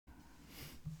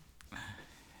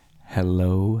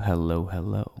Hello, hello,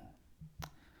 hello.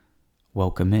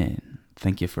 Welcome in.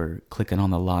 Thank you for clicking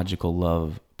on the Logical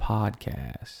Love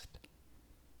podcast.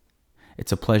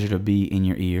 It's a pleasure to be in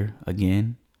your ear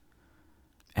again.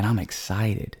 And I'm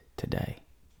excited today.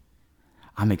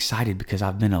 I'm excited because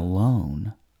I've been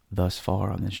alone thus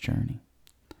far on this journey.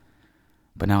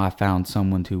 But now I found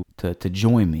someone to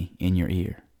join me in your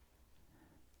ear.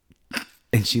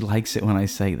 And she likes it when I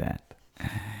say that.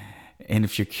 And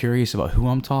if you're curious about who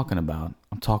I'm talking about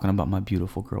my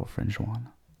beautiful girlfriend,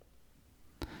 Joanna.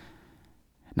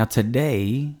 Now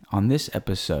today, on this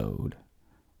episode,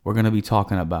 we're going to be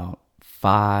talking about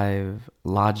 5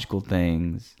 logical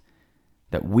things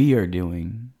that we are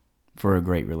doing for a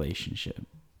great relationship.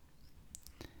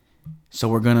 So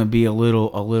we're going to be a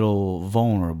little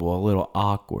vulnerable, a little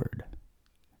awkward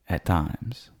at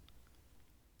times.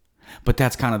 But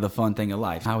that's kind of the fun thing of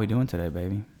life. How are we doing today,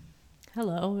 baby?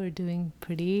 Hello, we're doing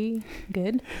pretty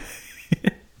good.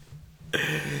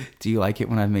 Do you like it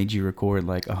when I made you record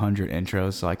like 100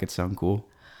 intros so I could sound cool?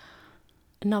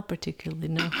 Not particularly,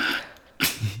 no.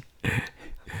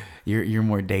 You're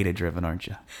more data driven, aren't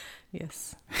you?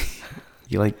 Yes.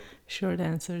 You like short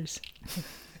answers.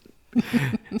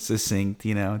 Succinct,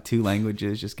 2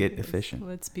 languages, just get efficient.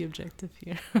 Let's be objective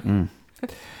here.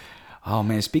 Oh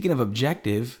man, speaking of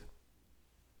objective,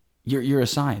 you're a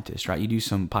scientist, right? You do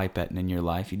some pipetting in your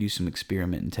life. You do some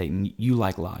experimentating. You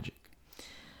like logic.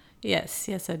 Yes,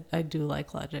 I do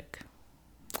like logic.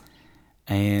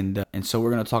 And so we're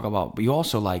going to talk about, but you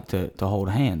also like to hold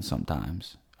hands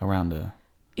sometimes around a...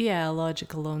 Yeah,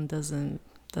 logic alone doesn't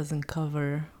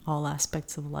cover all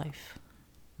aspects of life.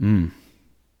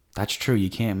 That's true.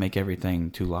 You can't make everything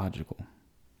too logical.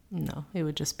 No, it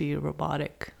would just be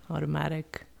robotic,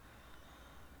 automatic.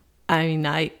 I mean,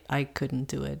 I couldn't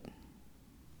do it.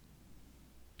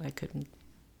 I couldn't.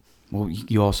 Well,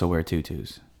 you also wear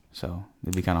tutus, so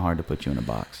it'd be kind of hard to put you in a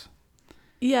box.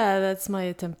 Yeah, that's my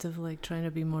attempt of like trying to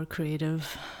be more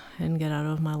creative and get out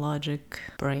of my logic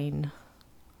brain,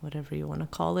 whatever you want to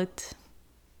call it.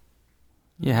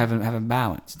 Yeah, having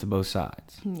balance to both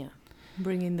sides. Yeah,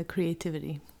 bringing the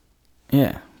creativity.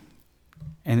 Yeah.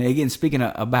 And again, speaking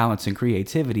of balance and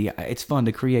creativity, it's fun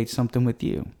to create something with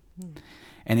you.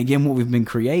 And again, what we've been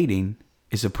creating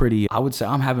is I would say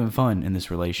I'm having fun in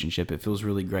this relationship. It feels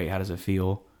really great. How does it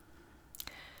feel?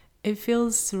 It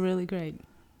feels really great.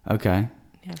 Okay.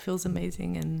 Yeah, it feels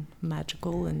amazing and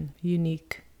magical and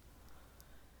unique.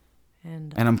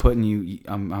 And I'm putting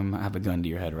I have a gun to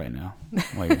your head right now.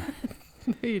 No,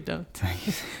 you don't.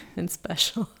 And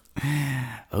special.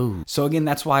 Oh. So again,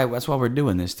 that's why we're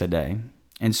doing this today.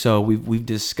 And so we've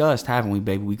discussed, haven't we,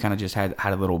 baby? We kind of just had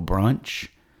a little brunch.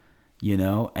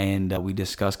 And we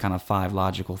discussed kind of 5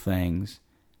 logical things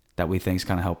that we think's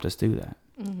kind of helped us do that.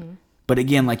 Mm-hmm. But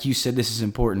again, like you said, this is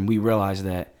important. We realize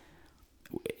that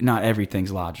not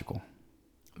everything's logical.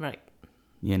 Right.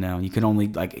 You can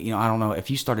only I don't know,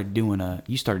 if you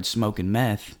started smoking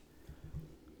meth,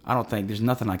 I don't think there's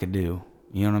nothing I could do.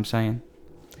 You know what I'm saying?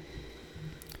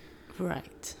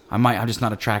 Right. I'm just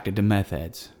not attracted to meth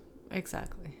heads.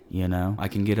 Exactly. I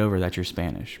can get over that you're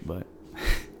Spanish, but...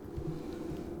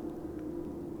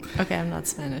 Okay, I'm not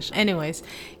Spanish. Anyways,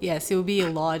 yes, it would be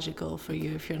illogical for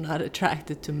you if you're not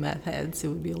attracted to meth heads. It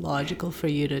would be illogical for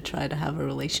you to try to have a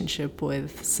relationship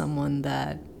with someone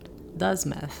that does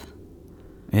meth.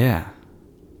 Yeah.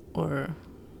 Or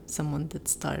someone that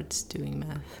starts doing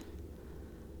meth.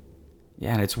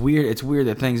 Yeah, and it's weird. It's weird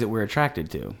the things that we're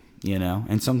attracted to,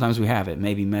 and sometimes we have it.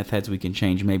 Maybe meth heads we can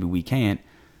change, maybe we can't.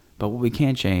 But what we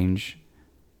can change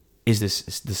is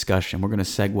this discussion. We're going to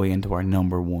segue into our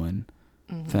number one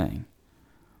thing.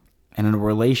 And in a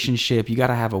relationship, you got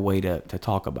to have a way to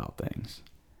talk about things.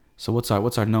 So what's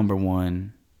our number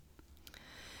one?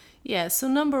 Yeah, so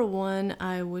number one,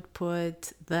 I would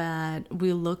put that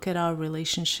we look at our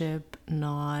relationship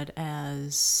not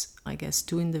as, I guess,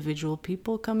 2 individual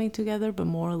people coming together, but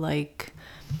more like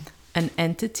an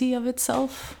entity of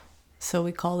itself. So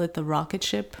we call it the rocket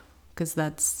ship because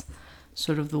that's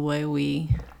sort of the way we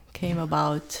came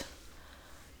about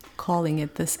calling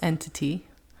it this entity.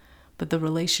 But the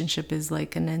relationship is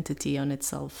like an entity on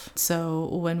itself. So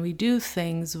when we do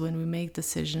things, when we make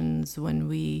decisions, when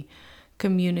we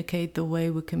communicate the way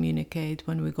we communicate,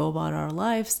 when we go about our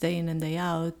lives day in and day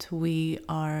out, we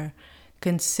are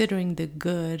considering the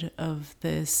good of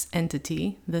this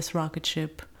entity, this rocket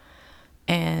ship,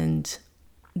 and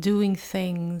doing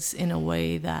things in a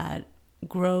way that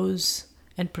grows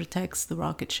and protects the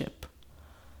rocket ship.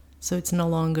 So it's no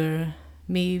longer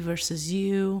me versus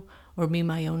you, or me,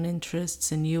 my own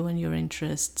interests, and you and your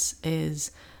interests.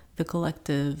 Is the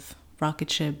collective rocket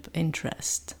ship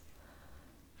interest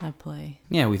at play.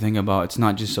 Yeah, we think about it's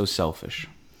not just so selfish.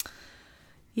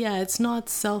 Yeah, it's not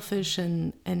selfish,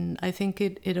 and I think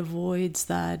it avoids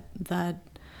that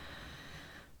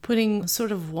putting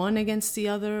sort of one against the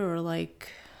other, or like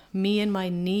me and my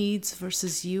needs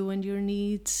versus you and your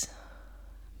needs.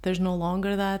 There's no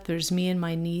longer that. There's me and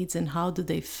my needs, and how do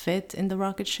they fit in the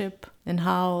rocket ship, and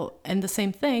the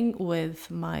same thing with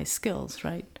my skills,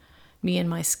 right? Me and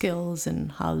my skills,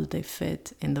 and how do they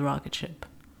fit in the rocket ship?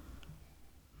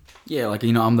 Yeah, like,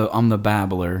 you know, I'm the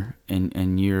babbler,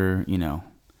 and you're, you know,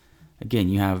 again,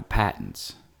 you have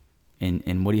patents,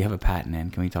 and what do you have a patent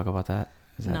in? Can we talk about that?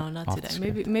 No, not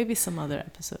today. Maybe some other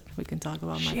episode we can talk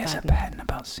about my patent. She has a patent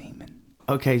about semen.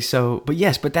 Okay, so,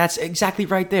 but that's exactly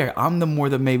right there. I'm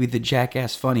maybe the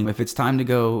jackass funny. If it's time to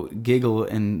go giggle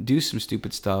and do some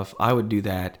stupid stuff, I would do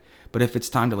that. But if it's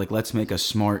time to, like, let's make a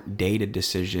smart data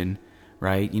decision,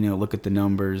 right? You know, look at the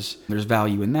numbers. There's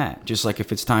value in that. Just like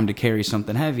if it's time to carry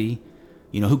something heavy,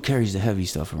 you know, who carries the heavy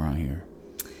stuff around here?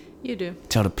 You do.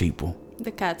 Tell the people.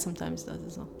 The cat sometimes does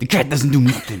as well. The cat doesn't do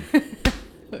nothing.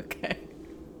 Okay.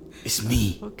 It's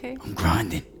me. Okay. I'm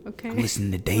grinding. Okay. I'm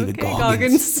listening to David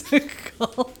Goggins.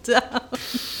 Calm down.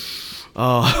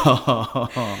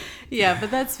 Oh. Yeah, but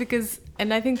that's because,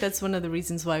 and I think that's one of the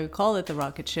reasons why we call it the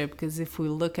rocket ship, because if we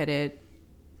look at it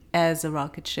as a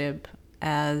rocket ship,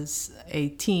 as a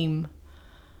team,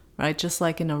 right? Just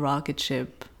like in a rocket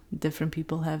ship, different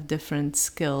people have different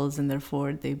skills, and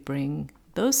therefore they bring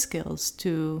those skills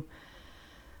to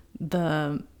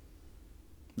the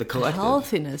collective.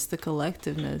 healthiness, the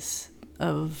collectiveness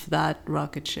of that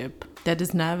rocket ship that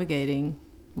is navigating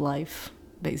life,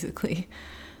 basically.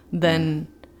 Then,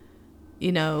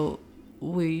 you know,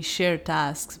 we share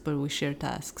tasks, but we share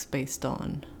tasks based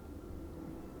on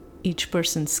each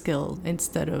person's skill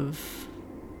instead of,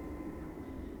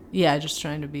 just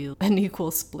trying to be an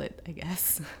equal split, I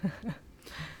guess.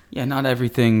 Yeah, not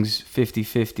everything's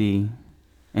 50-50,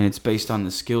 and it's based on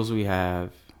the skills we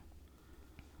have.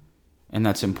 And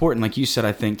that's important. Like you said,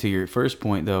 I think to your first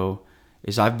point, though,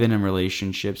 is I've been in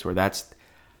relationships where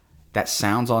that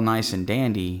sounds all nice and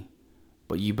dandy,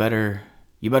 but you better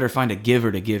find a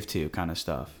giver to give to, kind of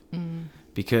stuff.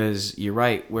 Because you're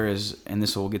right. Whereas, and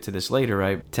we'll get to this later,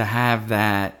 right? To have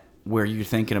that where you're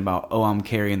thinking about, oh, I'm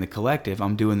carrying the collective,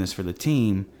 I'm doing this for the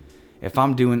team. If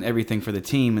I'm doing everything for the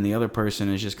team and the other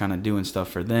person is just kind of doing stuff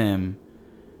for them,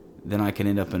 then I can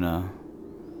end up in a,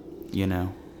 you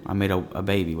know, I made a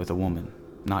baby with a woman.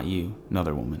 Not you,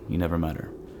 another woman. You never met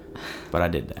her. But I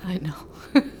did that. I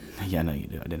know. Yeah, I know you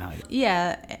did. I didn't hide it.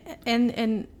 Yeah,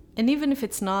 and even if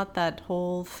it's not that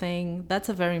whole thing, that's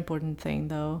a very important thing,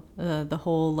 though. The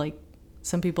whole, like,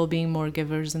 some people being more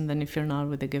givers, and then if you're not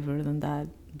with a giver, then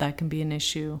that can be an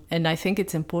issue. And I think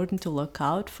it's important to look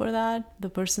out for that, the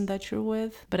person that you're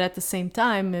with. But at the same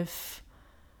time, if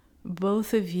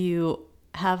both of you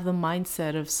have the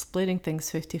mindset of splitting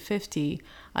things 50-50,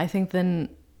 I think then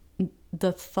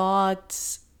the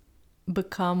thoughts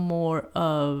become more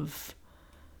of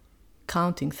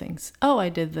counting things. Oh, I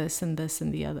did this and this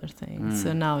and the other thing.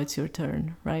 So now it's your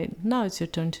turn, right? Now it's your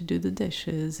turn to do the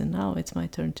dishes, and now it's my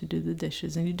turn to do the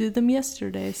dishes, and you did them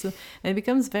yesterday. So and it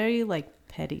becomes very, like,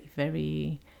 petty,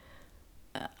 very,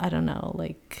 I don't know,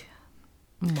 like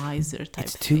miser type.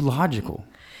 It's too logical.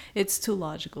 It's too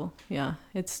logical. Yeah,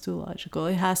 it's too logical.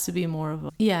 It has to be more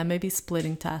of a, maybe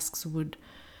splitting tasks would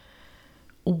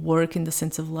work in the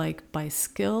sense of, like, by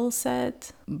skill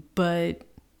set, but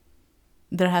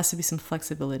there has to be some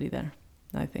flexibility there,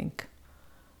 I think.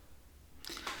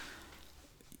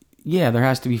 Yeah, there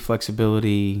has to be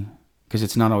flexibility because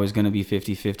it's not always going to be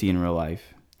 50-50 in real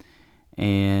life.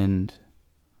 And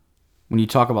when you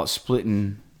talk about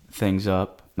splitting things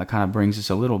up, that kind of brings us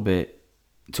a little bit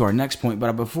to our next point.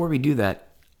 But before we do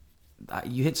that,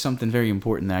 you hit something very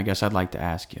important that I guess I'd like to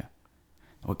ask you.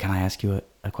 Well, can I ask you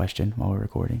a question while we're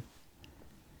recording?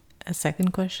 A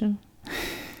second question?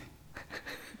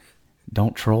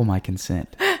 Don't troll my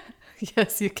consent.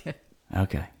 Yes, you can.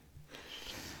 Okay.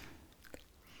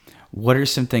 What are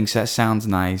some things that sounds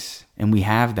nice, and we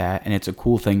have that, and it's a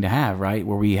cool thing to have, right?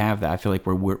 Where we have that. I feel like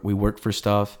we work for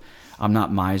stuff. I'm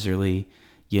not miserly.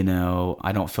 You know,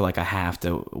 I don't feel like I have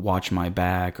to watch my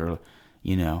back or,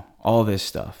 you know, all this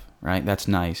stuff, right? That's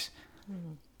nice.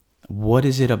 What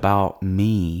is it about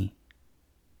me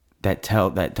that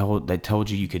told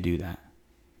you could do that?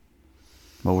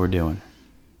 What we're doing?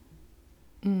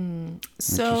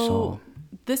 So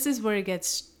this is where it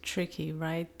gets tricky,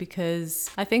 right? Because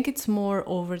I think it's more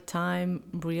over time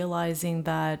realizing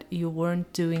that you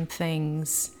weren't doing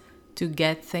things to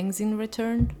get things in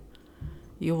return.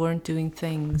 You weren't doing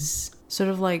things sort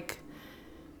of like,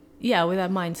 with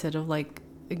that mindset of, like,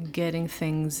 getting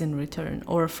things in return,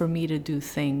 or for me to do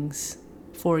things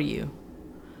for you.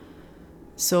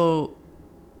 So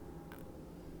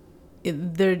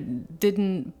there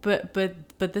didn't,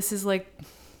 but this is like,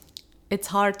 it's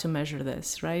hard to measure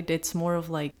this, right? It's more of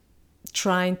like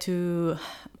trying to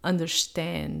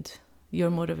understand your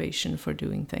motivation for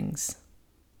doing things,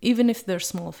 even if they're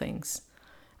small things,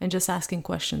 and just asking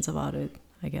questions about it,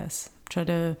 I guess. Try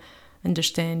to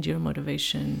understand your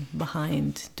motivation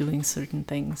behind doing certain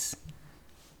things.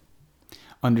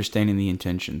 Understanding the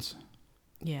intentions.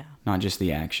 Yeah. Not just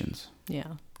the actions.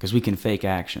 Yeah. Because we can fake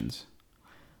actions.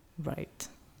 Right.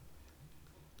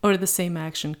 Or the same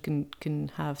action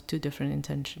can have two different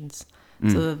intentions.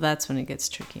 Mm. So that's when it gets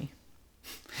tricky.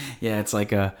 Yeah, it's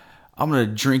like I'm going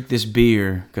to drink this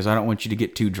beer because I don't want you to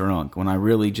get too drunk. When I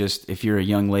really just, if you're a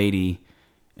young lady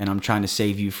and I'm trying to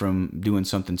save you from doing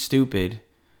something stupid,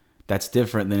 that's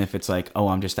different than if it's like, oh,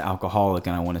 I'm just an alcoholic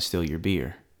and I want to steal your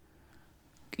beer.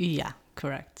 Yeah,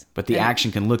 correct. But the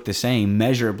action can look the same,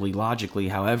 measurably, logically,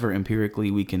 however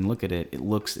empirically we can look at it, it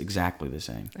looks exactly the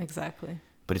same. Exactly.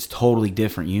 But it's totally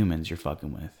different humans you're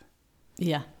fucking with.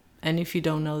 Yeah. And if you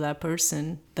don't know that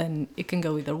person, then it can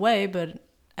go either way. But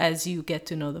as you get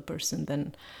to know the person,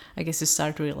 then I guess you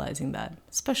start realizing that,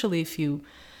 especially if you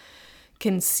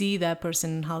can see that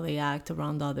person and how they act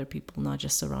around other people, not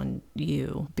just around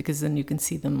you, because then you can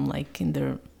see them like in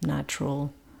their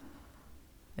natural.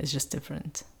 It's just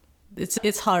different.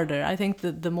 It's harder. I think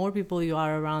that the more people you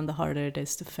are around, the harder it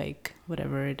is to fake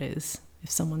whatever it is.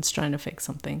 If someone's trying to fake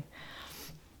something.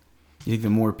 You think the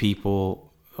more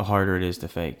people, the harder it is to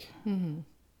fake. Mm-hmm.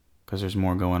 Because there's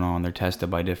more going on. They're tested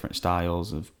by different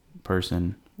styles of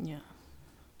person. Yeah.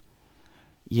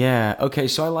 Yeah. Okay.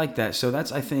 So I like that. So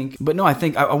that's, I think, but no, I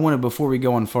think I want to, before we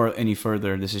go on any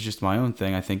further, this is just my own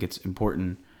thing. I think it's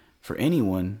important for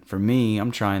anyone, for me,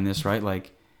 I'm trying this, right?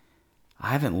 Like, I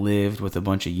haven't lived with a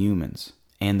bunch of humans,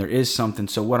 and there is something.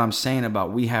 So what I'm saying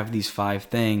about, we have these 5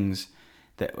 things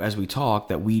that, as we talk,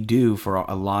 that we do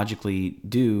logically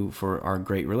do for our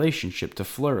great relationship to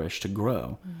flourish, to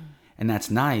grow. Mm. And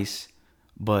that's nice.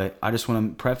 But I just want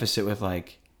to preface it with,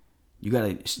 like, you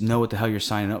got to know what the hell you're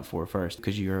signing up for first,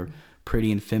 because you're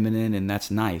pretty and feminine, and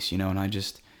that's nice, and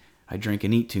I drink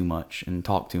and eat too much and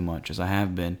talk too much, as I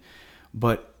have been.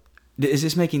 But is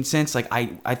this making sense? Like,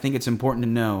 I think it's important to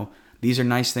know these are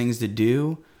nice things to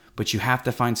do, but you have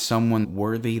to find someone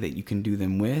worthy that you can do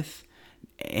them with,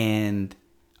 and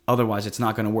otherwise it's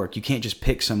not going to work. You can't just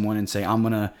pick someone and say, I'm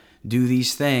going to do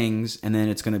these things, and then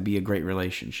it's going to be a great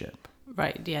relationship.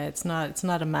 Right. Yeah. It's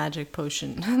not a magic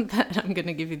potion that I'm going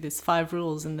to give you these 5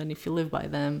 rules, and then if you live by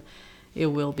them, it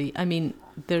will be. I mean,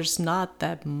 there's not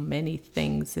that many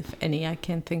things, if any. I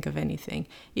can't think of anything.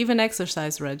 Even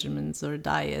exercise regimens or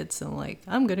diets, and like,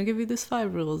 I'm going to give you these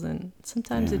 5 rules, and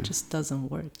sometimes it just doesn't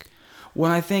work. Well,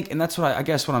 I think, and that's what I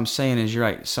guess what I'm saying is, you're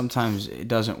right. Sometimes it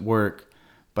doesn't work,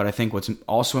 but I think what's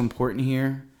also important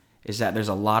here is that there's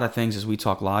a lot of things, as we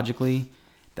talk logically,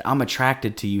 that I'm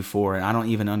attracted to you for, and I don't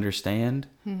even understand.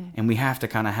 Mm-hmm. And we have to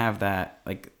kind of have that,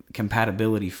 like,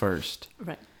 compatibility first.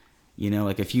 Right.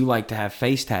 Like, if you like to have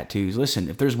face tattoos, listen,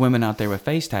 if there's women out there with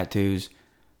face tattoos,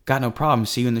 got no problem.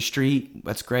 See you in the street.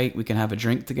 That's great. We can have a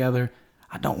drink together.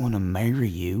 I don't want to marry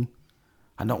you.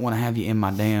 I don't want to have you in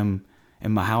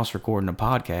my house recording a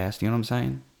podcast. You know what I'm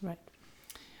saying? Right.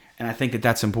 And I think that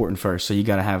that's important first. So you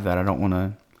got to have that. I don't want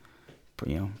to,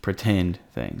 pretend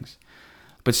things.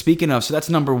 But speaking of, so that's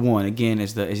number 1, again,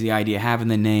 is the idea, having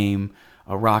the name,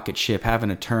 a rocket ship,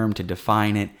 having a term to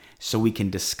define it, so we can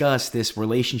discuss this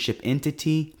relationship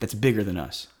entity that's bigger than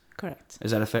us. Correct. Is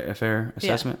that a fair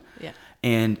assessment? Yeah.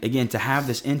 And again, to have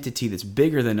this entity that's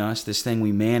bigger than us, this thing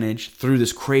we manage through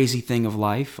this crazy thing of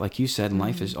life, like you said, and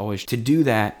life is always, to do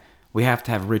that, we have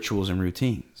to have rituals and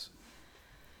routines.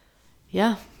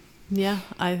 Yeah. Yeah.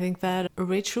 I think that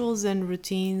rituals and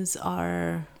routines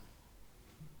are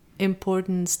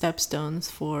important stepstones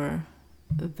for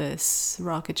this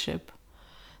rocket ship.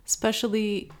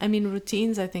 Especially, I mean,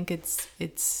 routines, I think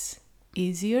it's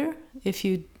easier if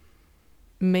you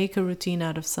make a routine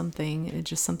out of something. It's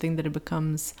just something that it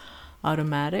becomes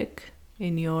automatic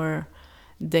in your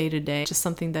day-to-day. Just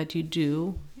something that you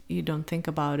do, you don't think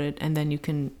about it, and then you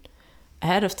can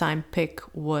ahead of time pick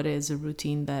what is a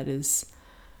routine that is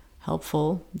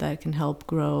helpful, that can help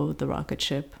grow the rocket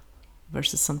ship,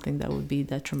 versus something that would be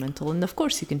detrimental. And of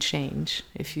course you can change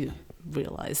if you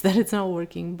realize that it's not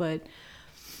working, but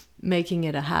making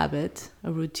it a habit,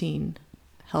 a routine,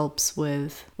 helps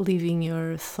with leaving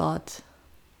your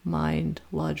mind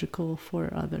logical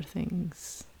for other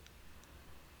things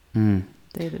day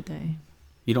to day.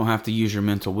 You don't have to use your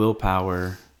mental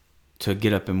willpower to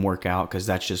get up and work out because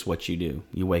that's just what you do.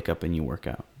 You wake up and you work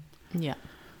out. Yeah.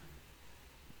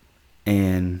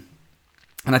 And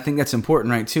I think that's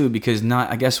important, right, too, because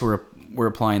I guess we're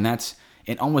applying that's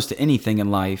in almost to anything in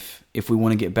life. If we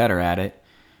want to get better at it,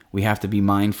 we have to be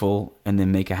mindful and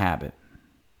then make a habit.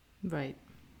 Right.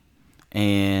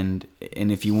 And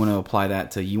if you want to apply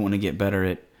that to, you want to get better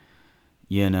at,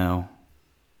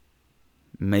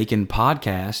 making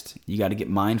podcasts, you got to get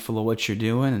mindful of what you're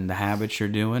doing and the habits you're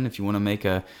doing. If you want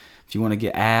to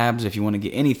get abs, if you want to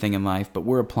get anything in life, but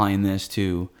we're applying this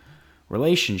to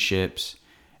relationships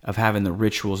of having the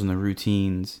rituals and the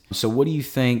routines. So what do you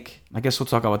think? I guess we'll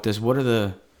talk about this. What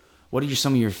are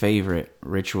some of your favorite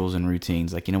rituals and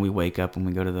routines? Like, we wake up and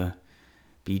we go to the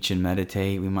beach and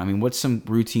meditate. What's some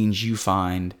routines you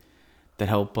find that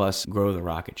help us grow the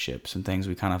rocket ship? Some things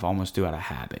we kind of almost do out of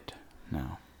habit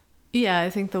now. Yeah, I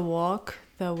think the walk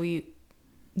that we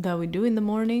do in the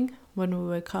morning when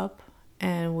we wake up,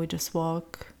 and we just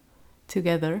walk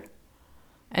together.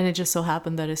 And it just so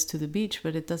happened that it's to the beach,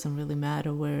 but it doesn't really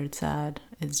matter where it's at.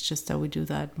 It's just that we do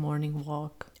that morning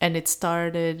walk. And it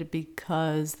started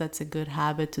because that's a good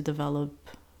habit to develop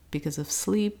because of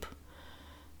sleep.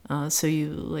 So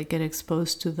you get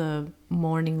exposed to the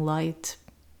morning light,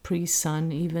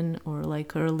 pre-sun even, or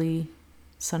early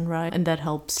sunrise. And that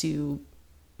helps you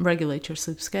regulate your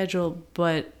sleep schedule.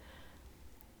 But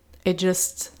it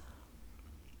just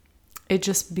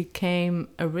became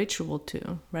a ritual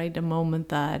too, right?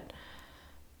 A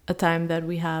time that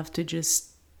we have to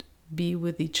just be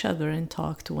with each other and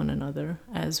talk to one another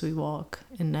as we walk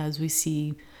and as we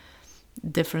see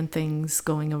different things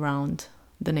going around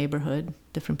the neighborhood,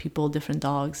 different people, different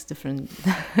dogs, different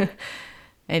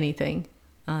anything,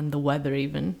 and the weather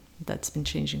even, that's been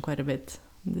changing quite a bit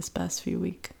this past few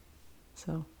weeks.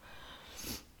 So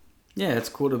yeah, it's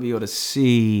cool to be able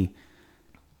to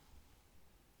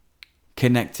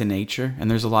connect to nature.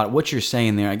 And there's a lot of what you're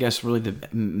saying there. I guess really the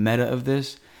meta of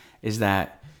this is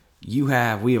that we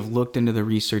have looked into the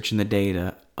research and the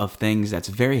data of things that's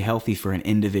very healthy for an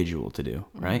individual to do,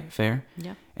 right? Fair?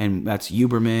 Yeah. And that's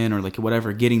Huberman or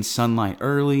whatever, getting sunlight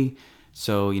early.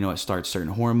 So, it starts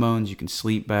certain hormones, you can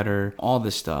sleep better, all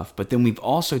this stuff. But then we've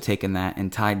also taken that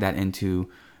and tied that into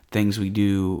things we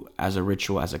do as a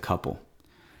ritual as a couple.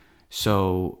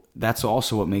 So that's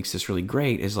also what makes this really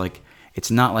great is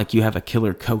it's not like you have a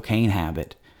killer cocaine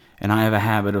habit and I have a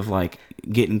habit of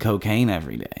getting cocaine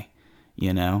every day,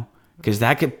 because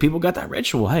people got that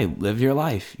ritual. Hey, live your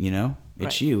life, it's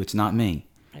right. You, it's not me.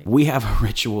 Right. We have a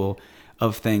ritual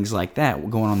of things like that. We're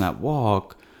going on that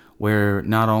walk where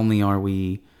not only are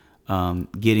we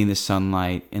getting the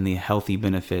sunlight and the healthy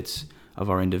benefits of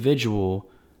our individual,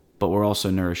 but we're also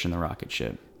nourishing the rocket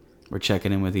ship. We're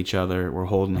checking in with each other. We're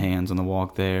holding hands on the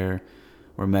walk there.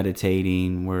 We're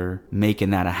meditating. We're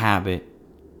making that a habit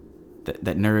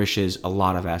that nourishes a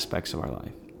lot of aspects of our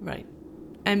life. Right.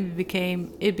 And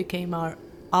it became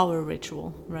our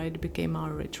ritual, right? It became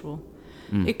our ritual.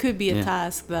 It could be a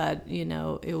task that,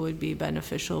 it would be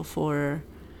beneficial for,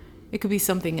 it could be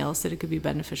something else that it could be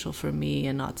beneficial for me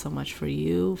and not so much for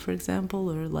you, for example,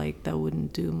 or that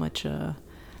wouldn't do much, I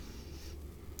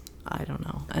don't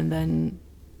know. And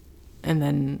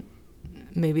then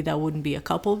maybe that wouldn't be a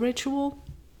couple ritual.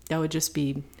 That would just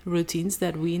be routines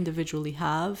that we individually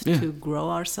have to grow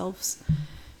ourselves.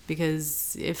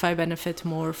 Because if I benefit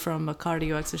more from a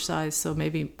cardio exercise, so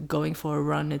maybe going for a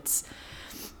run, it's,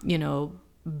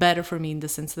 better for me in the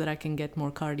sense that I can get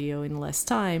more cardio in less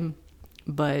time.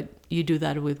 But you do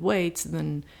that with weights,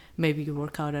 then maybe you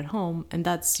work out at home, and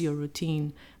that's your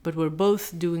routine. But we're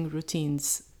both doing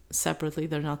routines separately.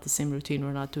 They're not the same routine.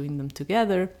 We're not doing them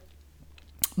together.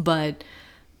 But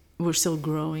we're still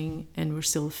growing and we're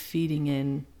still feeding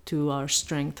in to our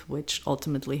strength, which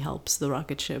ultimately helps the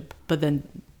rocket ship. But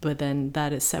then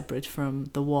that is separate from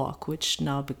the walk, which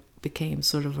now became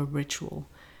sort of a ritual.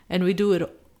 And we do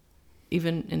it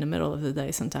even in the middle of the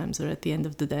day sometimes, or at the end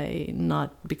of the day,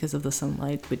 not because of the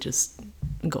sunlight. We just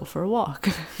go for a walk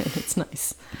and it's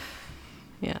nice.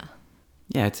 Yeah.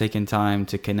 Yeah, taking time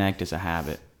to connect is a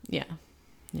habit. Yeah.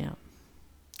 Yeah.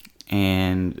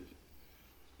 And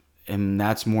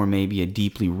that's more maybe a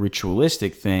deeply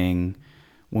ritualistic thing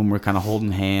when we're kind of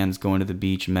holding hands, going to the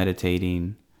beach,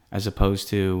 meditating, as opposed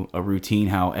to a routine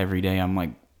how every day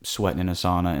I'm sweating in a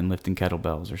sauna and lifting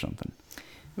kettlebells or something.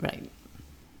 Right.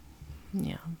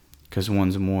 Yeah. Because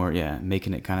one's more,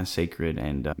 making it kind of sacred.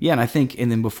 And and I think, and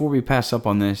then before we pass up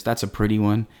on this, that's a pretty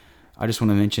one. I just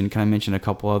want to mention a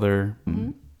couple other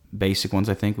basic ones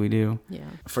I think we do. Yeah.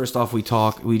 First off, we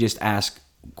just ask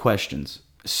questions.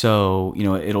 So,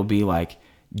 it'll be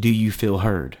do you feel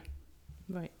heard?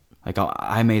 Right.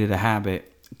 I made it a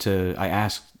habit I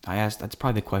asked, that's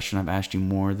probably the question I've asked you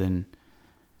more than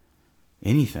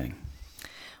anything.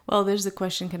 Well, there's a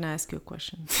question. Can I ask you a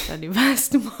question that you've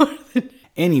asked more than...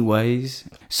 Anyways,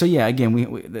 so yeah, again, we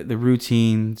the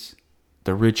routines,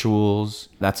 the rituals,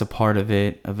 that's a part of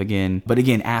it, but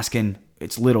again, asking,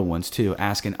 it's little ones too,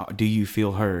 asking, do you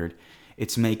feel heard?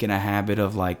 It's making a habit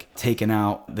of like taking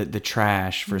out the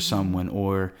trash for someone,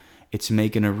 or it's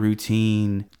making a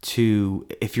routine to,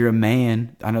 if you're a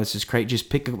man, I know this is crazy, just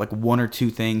pick like one or two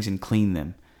things and clean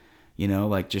them,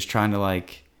 like just trying to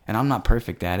like, and I'm not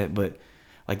perfect at it, but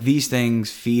like these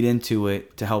things feed into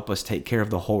it to help us take care of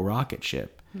the whole rocket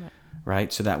ship,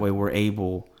 right? So that way we're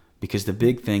able, because the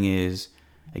big thing is,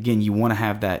 again, you want to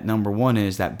have that, number one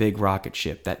is that big rocket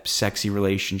ship, that sexy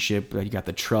relationship. You got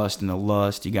the trust and the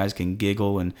lust. You guys can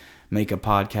giggle and make a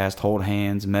podcast, hold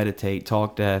hands, meditate,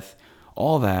 talk death,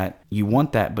 all that. You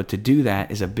want that, but to do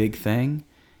that is a big thing.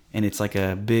 And it's like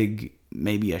a big,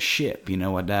 maybe a ship,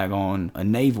 a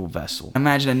naval vessel.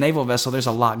 Imagine a naval vessel, there's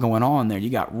a lot going on there. You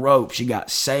got ropes, you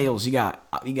got sails, you got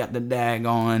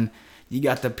the you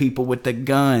got the people with the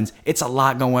guns. It's a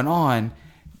lot going on.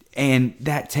 And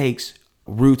that takes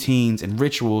routines and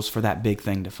rituals for that big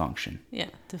thing to function. Yeah,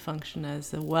 to function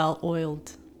as a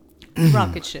well-oiled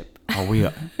rocket ship. Are we?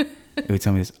 You would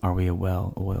tell me this. Are we a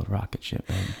well-oiled rocket ship,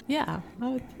 baby? Yeah,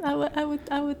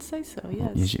 I would say so.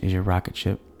 Yes. Is your rocket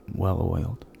ship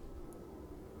well-oiled?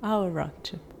 Our rocket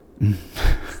ship.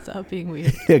 Stop being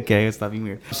weird. Okay, stop being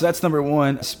weird. So that's number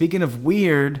one. Speaking of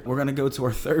weird, we're gonna go to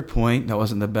our third point. That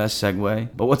wasn't the best segue,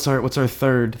 but what's our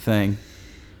third thing?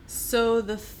 So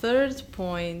the third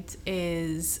point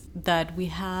is that we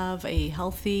have a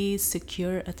healthy,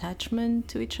 secure attachment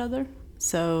to each other.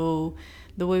 So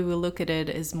the way we look at it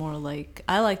is more like,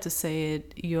 I like to say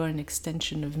it, you're an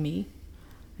extension of me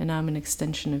and I'm an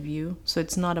extension of you. So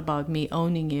it's not about me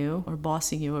owning you or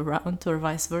bossing you around or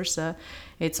vice versa.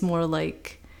 It's more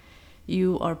like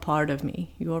you are part of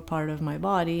me. You are part of my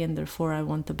body, and therefore I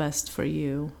want the best for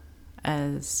you,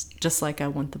 as just like I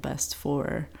want the best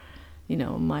for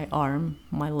my arm,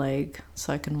 my leg,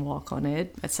 so I can walk on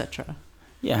it, etc.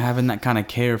 Yeah, having that kind of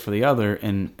care for the other.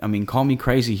 And I mean, call me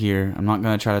crazy here. I'm not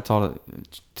going to try to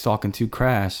talking too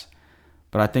crass,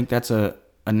 but I think that's a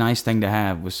nice thing to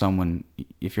have with someone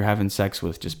if you're having sex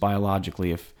with, just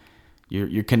biologically, if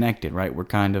you're connected, right? We're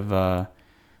kind of,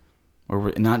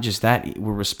 or not just that,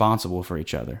 we're responsible for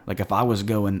each other. Like if I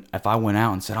went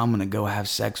out and said, I'm going to go have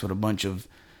sex with a bunch of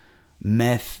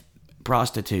meth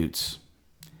prostitutes,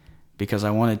 because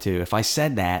I wanted to. If I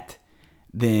said that,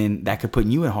 then that could put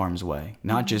you in harm's way.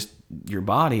 Not just your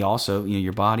body, also,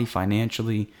 your body,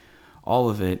 financially, all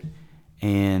of it.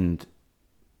 And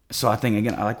so I think,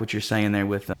 again, I like what you're saying there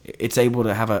with, it's able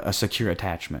to have a secure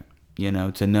attachment,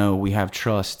 to know we have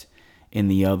trust in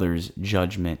the other's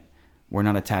judgment. We're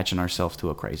not attaching ourselves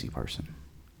to a crazy person.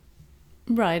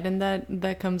 Right. And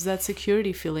that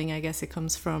security feeling, I guess it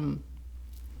comes from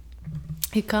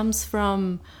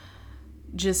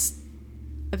just,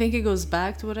 I think it goes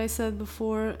back to what I said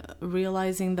before,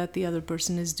 realizing that the other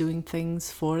person is doing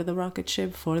things for the rocket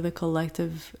ship, for the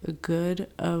collective good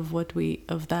of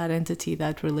that entity,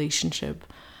 that relationship,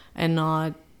 and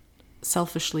not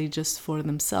selfishly just for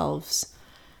themselves.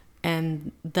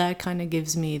 And that kind of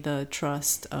gives me the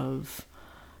trust of,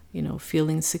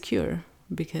 feeling secure,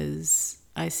 because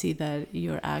I see that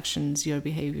your actions, your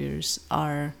behaviors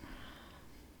are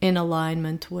in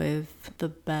alignment with the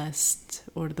best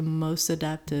or the most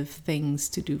adaptive things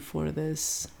to do for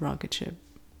this rocket ship.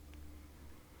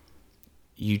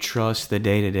 You trust the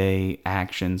day-to-day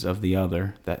actions of the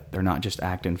other, that they're not just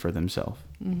acting for themselves.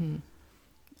 Mm-hmm.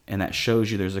 And that shows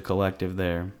you there's a collective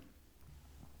there.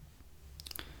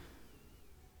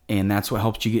 And that's what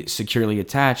helps you get securely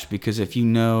attached, because if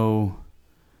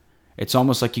it's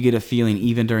almost like you get a feeling,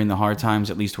 even during the hard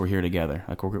times, at least we're here together.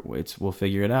 Like we'll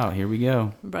figure it out. Here we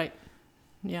go. Right.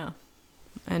 Yeah.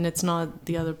 And it's not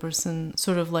the other person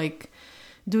sort of like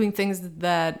doing things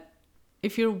that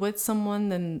if you're with someone,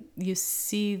 then you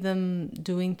see them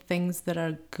doing things that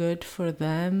are good for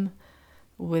them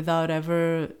without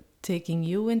ever taking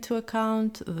you into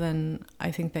account, then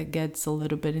I think that gets a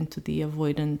little bit into the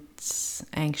avoidance,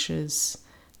 anxious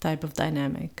type of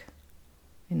dynamic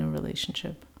in a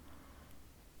relationship.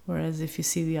 Whereas if you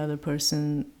see the other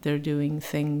person, they're doing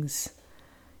things,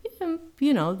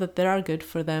 that they are good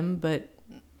for them, but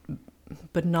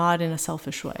not in a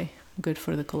selfish way, good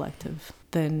for the collective,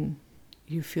 then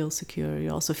you feel secure.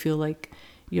 You also feel like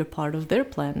you're part of their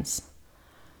plans.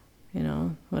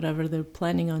 Whatever they're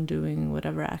planning on doing,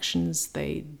 whatever actions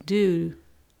they do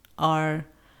are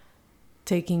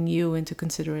taking you into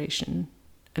consideration.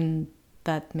 And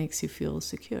that makes you feel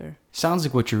secure. Sounds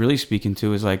like what you're really speaking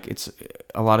to is like, it's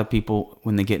a lot of people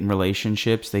when they get in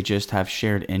relationships, they just have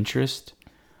shared interest,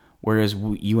 whereas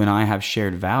you and I have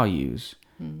shared values.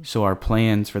 So our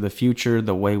plans for the future,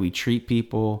 the way we treat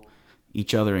people,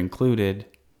 each other included,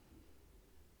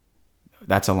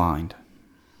 that's aligned.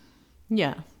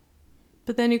 Yeah.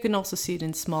 But then you can also see it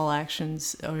in small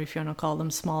actions, or if you want to call them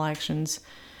small actions,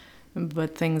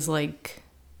 but things like,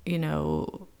 you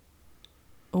know,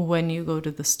 when you go to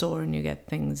the store and you get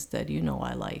things that you know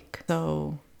I like.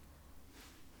 So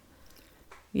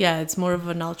yeah, it's more of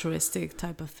an altruistic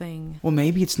type of thing. Well,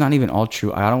 maybe it's not even all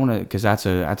true. I don't want to, because that's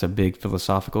a big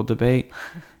philosophical debate,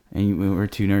 and we're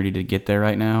too nerdy to get there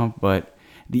right now. But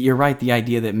you're right, the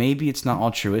idea that maybe it's not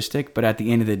altruistic, but at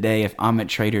the end of the day, if I'm at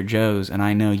Trader Joe's and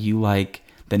I know you like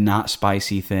the not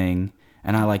spicy thing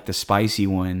and I like the spicy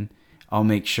one, I'll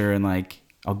make sure and like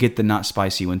I'll get the not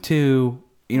spicy one too.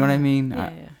 You know what I mean?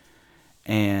 Yeah.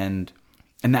 And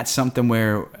that's something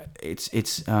where it's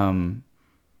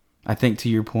I think to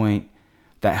your point,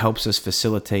 that helps us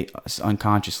facilitate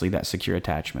unconsciously that secure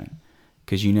attachment,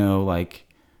 because you know, like,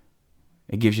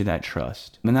 it gives you that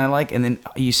trust. And then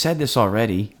you said this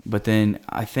already, but then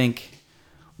I think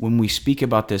when we speak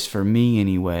about this, for me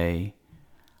anyway,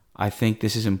 I think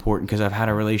this is important because I've had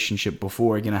a relationship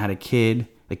before. Again, I had a kid.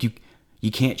 Like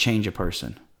you can't change a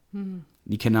person. Mm-hmm.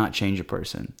 You cannot change a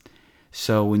person.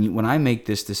 So when I make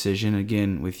this decision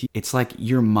again with you, it's like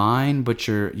you're mine, but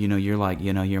you're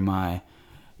my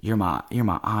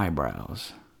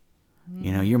eyebrows. Mm-hmm.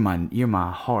 You know, you're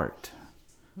my heart.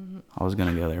 Mm-hmm. I was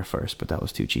gonna go there first, but that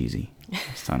was too cheesy.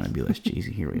 It's time to be less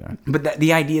cheesy. Here we are. But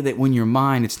the idea that when you're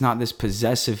mine, it's not this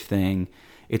possessive thing.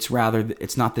 It's rather,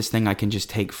 it's not this thing I can just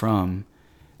take from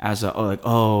as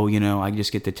I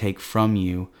just get to take from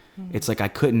you. Mm-hmm. It's like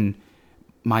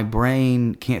my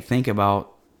brain can't think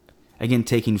about, again,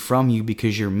 taking from you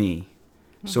because you're me.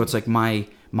 Mm-hmm. So it's like my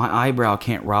eyebrow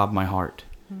can't rob my heart.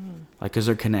 Mm-hmm. Like, because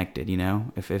they're connected, you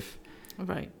know? If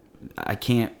right. I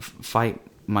can't fight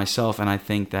myself, and I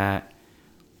think that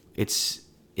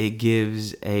it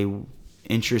gives a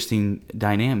interesting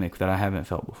dynamic that I haven't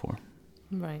felt before.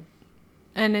 Right.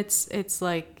 And it's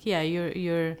like, yeah,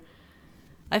 you're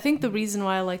I think the reason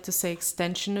why I like to say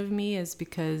extension of me is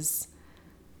because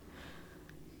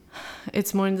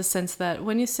it's more in the sense that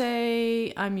when you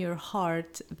say I'm your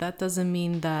heart, that doesn't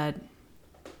mean that,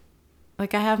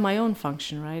 like, I have my own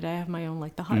function, right? I have my own,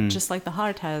 like the heart, just like the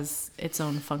heart has its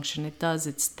own function. It does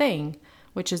its thing,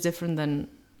 which is different than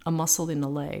a muscle in a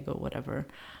leg or whatever.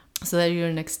 So that you're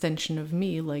an extension of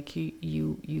me. Like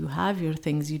you have your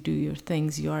things, you do your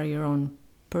things, you are your own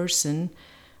person,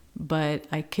 but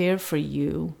I care for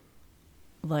you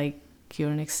like you're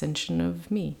an extension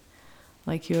of me.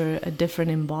 Like you're a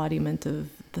different embodiment of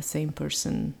the same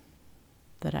person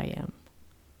that I am.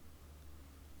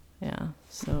 Yeah.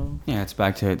 So yeah, it's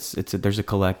back to there's a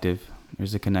collective,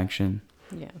 there's a connection.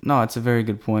 Yeah. No, it's a very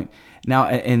good point. Now,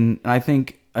 and I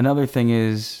think another thing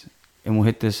is, and we'll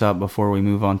hit this up before we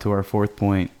move on to our fourth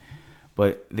point,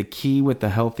 but the key with the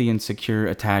healthy and secure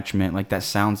attachment, like that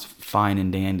sounds fine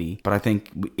and dandy, but I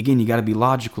think, again, you got to be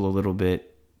logical a little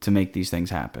bit to make these things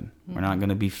happen. Mm-hmm. We're not going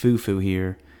to be foo-foo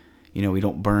here. You know, we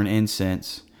don't burn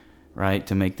incense, right,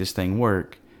 to make this thing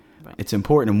work. Right. It's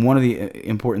important. And one of the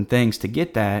important things to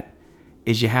get that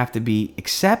is you have to be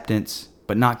acceptance,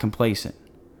 but not complacent.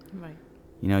 Right.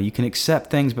 You know, you can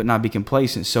accept things, but not be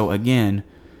complacent. So again,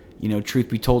 you know, truth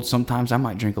be told, sometimes I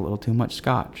might drink a little too much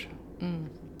scotch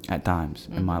at times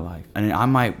in my life. And I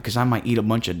might eat a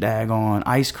bunch of daggone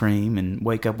ice cream and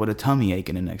wake up with a tummy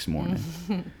aching the next morning.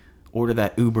 Order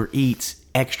that Uber Eats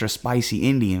extra spicy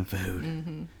Indian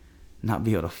food. Not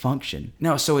be able to function.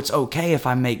 No, so it's okay if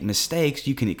I make mistakes.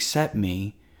 You can accept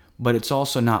me, but it's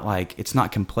also not like, it's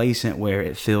not complacent where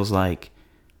it feels like,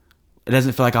 it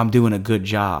doesn't feel like I'm doing a good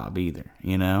job either,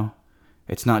 you know?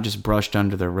 It's not just brushed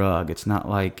under the rug. It's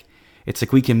like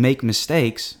we can make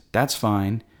mistakes. That's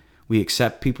fine. We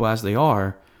accept people as they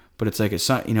are, but it's like, it's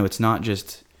not, you know, it's not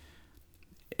just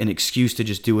an excuse to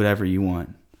just do whatever you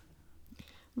want.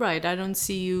 Right. I don't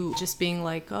see you just being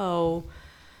like, oh,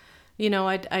 you know,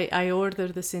 I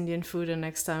ordered this Indian food and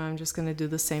next time I'm just going to do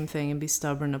the same thing and be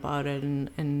stubborn about it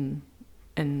and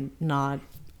not,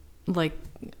 like,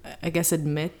 I guess,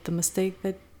 admit the mistake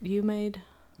that you made.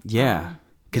 Yeah.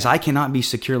 Because I cannot be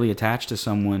securely attached to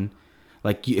someone.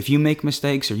 Like, if you make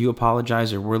mistakes or you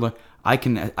apologize or I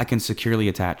can securely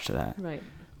attach to that. Right.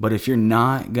 But if you're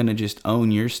not going to just own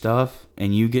your stuff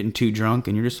and you getting too drunk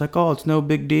and you're just like, oh, it's no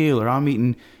big deal, or I'm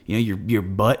eating, you know, your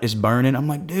butt is burning. I'm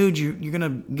like, dude, you're going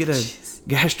to get a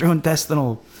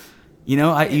gastrointestinal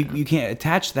You can't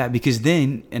attach that, because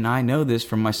then, and I know this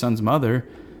from my son's mother,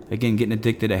 again, getting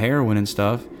addicted to heroin and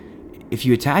stuff. If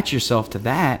you attach yourself to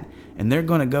that, and they're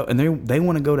going to go, and they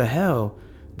want to go to hell,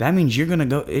 that means you're going to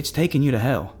go, it's taking you to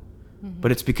hell.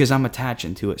 But it's because I'm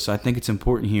attaching to it. So I think it's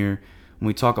important here when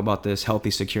we talk about this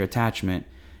healthy, secure attachment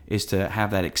is to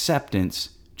have that acceptance,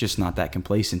 just not that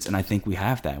complacence. And I think we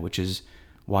have that, which is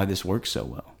why this works so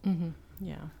well.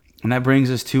 Yeah. And that brings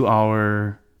us to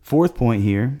our fourth point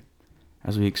here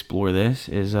as we explore this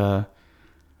is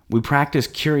we practice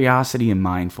curiosity and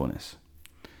mindfulness.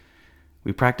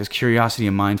 We practice curiosity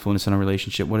and mindfulness in a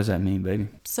relationship. What does that mean, baby?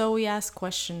 So we ask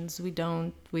questions. We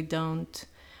don't.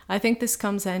 I think this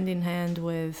comes hand in hand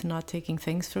with not taking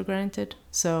things for granted.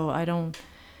 So I don't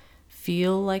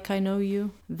feel like I know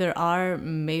you. There are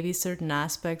maybe certain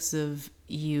aspects of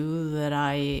you that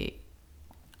I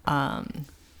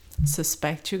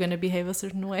suspect you're going to behave a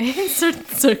certain way in certain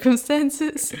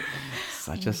circumstances.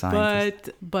 Such a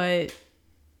scientist. But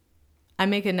I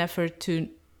make an effort to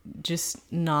just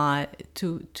not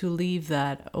to leave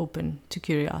that open to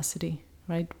curiosity.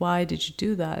 Right? Why did you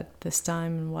do that this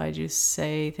time? And why did you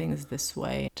say things this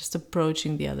way? Just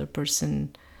approaching the other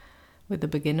person with a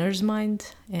beginner's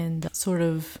mind and sort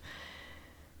of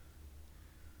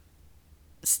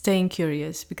staying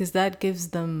curious, because that gives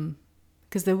them,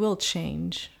 because they will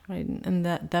change, right? And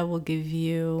that will give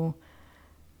you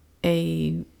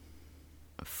a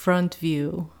front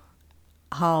view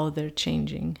how they're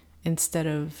changing, instead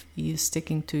of you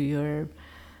sticking to your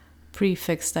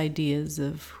prefixed ideas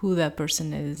of who that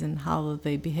person is and how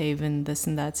they behave in this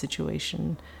and that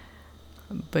situation.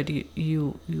 But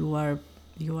you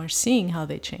are seeing how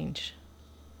they change.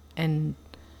 And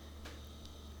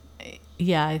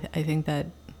yeah, I think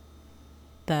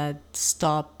that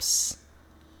stops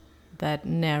that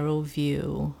narrow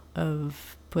view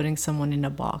of putting someone in a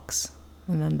box,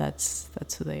 and then that's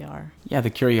who they are. Yeah, the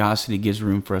curiosity gives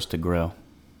room for us to grow.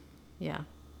 Yeah.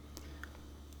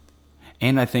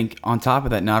 And I think on top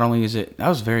of that, not only is it, that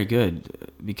was very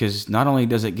good, because not only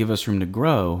does it give us room to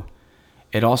grow,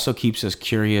 it also keeps us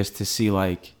curious to see,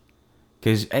 like,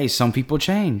 because, hey, some people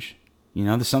change.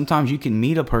 Sometimes you can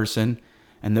meet a person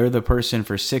and they're the person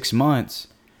for 6 months,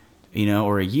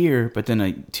 or a year, but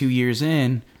then 2 years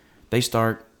in, they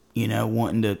start, they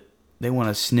want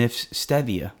to sniff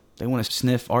stevia. They want to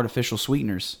sniff artificial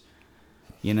sweeteners,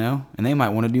 and they might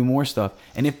want to do more stuff.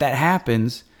 And if that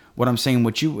happens, what I'm saying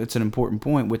it's an important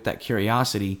point with that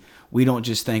curiosity. We don't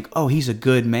just think, oh, he's a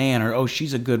good man, or, oh,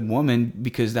 she's a good woman,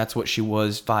 because that's what she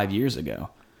was 5 years ago.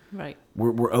 Right.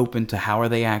 We're open to how are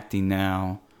they acting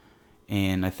now.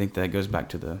 And I think that goes back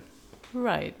to the...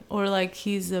 Right. Or like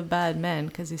he's a bad man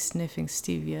because he's sniffing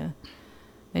stevia.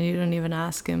 And you don't even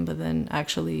ask him, but then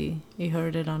actually he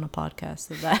heard it on a podcast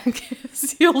that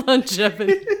gives you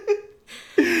longevity.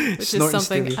 Which is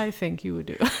something stevia. I think you would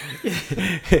do.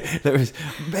 There was,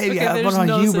 baby, okay, I put on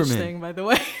no Huberman. Such thing, by the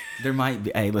way. There might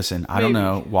be. Hey, listen, I don't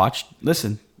know.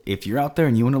 Listen. If you're out there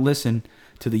and you want to listen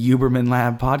to the Huberman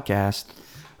Lab podcast,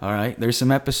 all right, there's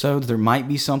some episodes. There might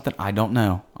be something. I don't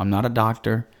know. I'm not a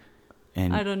doctor.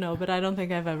 And I don't know, but I don't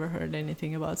think I've ever heard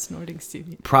anything about snorting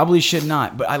stevia. Probably should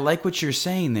not, but I like what you're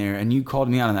saying there, and you called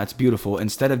me out on that. That's beautiful.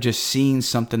 Instead of just seeing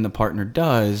something the partner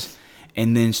does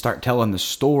and then start telling the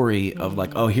story of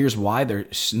like, oh, here's why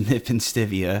they're sniffing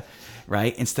stevia,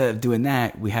 right? Instead of doing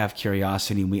that, we have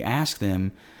curiosity and we ask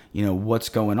them, what's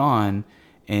going on.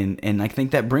 And I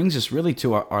think that brings us really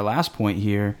to our last point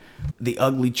here, the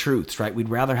ugly truths, right? We'd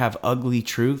rather have ugly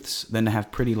truths than to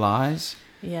have pretty lies.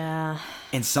 Yeah.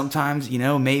 And sometimes,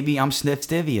 maybe I'm sniff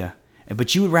stevia,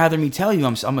 but you would rather me tell you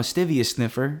I'm a stevia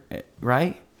sniffer,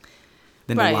 right?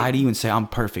 Than to lie to you and say, I'm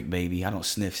perfect, baby. I don't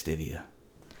sniff stevia.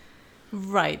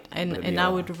 Right. And I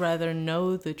would rather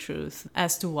know the truth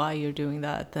as to why you're doing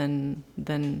that than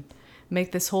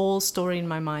make this whole story in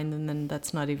my mind and then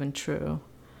that's not even true.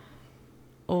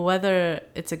 Or whether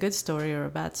it's a good story or a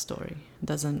bad story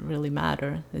doesn't really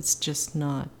matter. It's just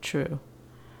not true.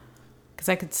 Because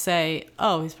I could say,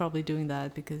 oh, he's probably doing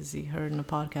that because he heard in a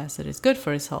podcast that it's good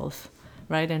for his health,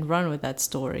 right? And run with that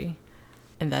story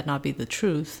and that not be the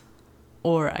truth.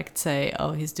 Or I could say,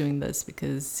 oh, he's doing this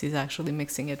because he's actually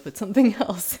mixing it with something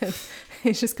else. And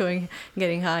he's just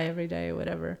getting high every day or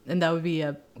whatever. And that would be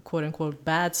a quote unquote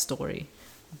bad story.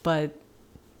 But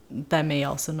that may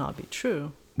also not be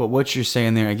true. But what you're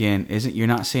saying there again isn't, you're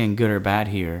not saying good or bad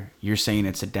here. You're saying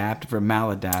it's adaptive or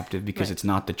maladaptive because it's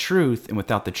not the truth, and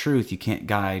without the truth, you can't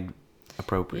guide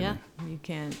appropriately.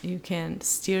 Yeah, you can't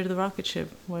steer the rocket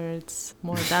ship where it's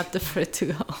more adaptive for it to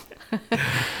go.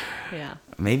 Yeah.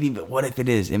 Maybe, but what if it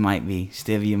is? It might be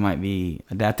stevia, might be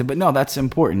adaptive, but no, that's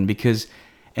important because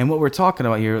And what we're talking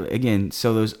about here, again,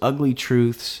 so those ugly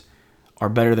truths are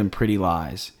better than pretty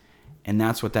lies. And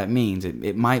that's what that means.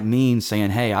 It might mean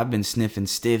saying, hey, I've been sniffing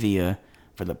stevia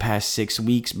for the past 6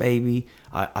 weeks, baby.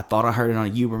 I thought I heard it on a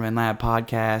Huberman Lab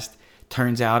podcast.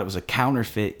 Turns out it was a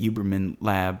counterfeit Huberman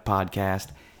Lab podcast.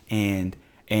 And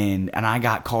I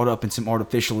got caught up in some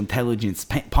artificial intelligence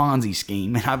Ponzi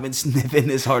scheme. And I've been sniffing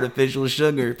this artificial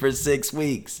sugar for 6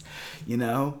 weeks, you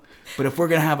know? But if we're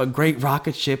going to have a great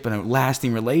rocket ship and a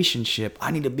lasting relationship, I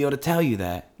need to be able to tell you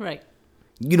that. Right.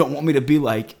 You don't want me to be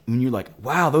like, when you're like,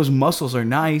 wow, those muscles are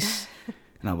nice.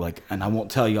 And I'm like, and I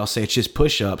won't tell you, I'll say it's just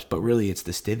push-ups, but really it's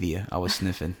the stevia I was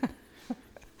sniffing.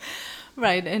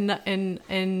 Right.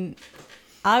 And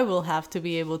I will have to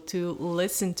be able to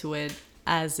listen to it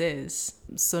as is.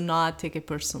 So not take it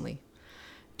personally.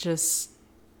 Just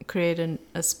create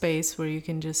a space where you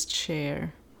can just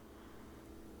share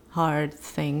hard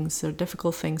things or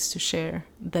difficult things to share,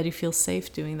 that you feel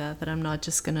safe doing that I'm not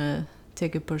just gonna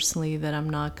take it personally, that I'm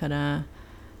not gonna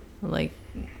like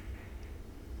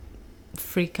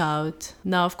freak out.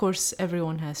 Now, of course,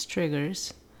 everyone has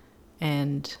triggers,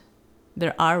 and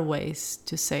there are ways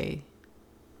to say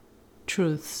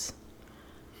truths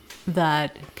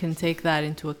that can take that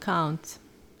into account,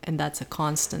 and that's a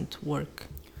constant work.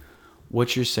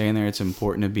 What you're saying there, it's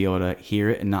important to be able to hear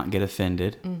it and not get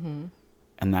offended. Mm-hmm.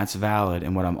 And that's valid.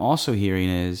 And what I'm also hearing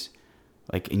is,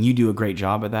 like, and you do a great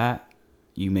job of that.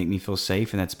 You make me feel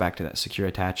safe, and that's back to that secure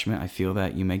attachment. I feel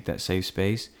that you make that safe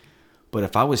space. But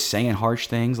if I was saying harsh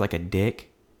things like a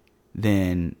dick,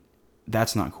 then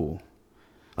that's not cool.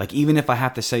 Like, even if I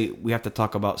have to say, we have to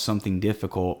talk about something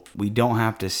difficult, we don't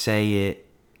have to say it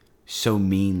so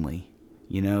meanly.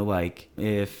 You know, like,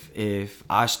 if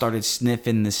I started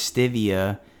sniffing the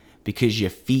stevia because your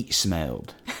feet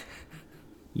smelled,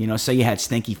 you know, say you had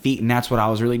stinky feet and that's what I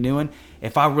was really doing.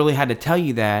 If I really had to tell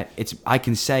you that, I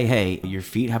can say, hey, your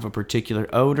feet have a particular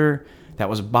odor that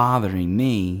was bothering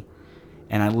me,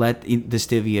 and I let the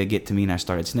stevia get to me and I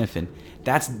started sniffing.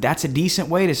 That's a decent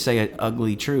way to say an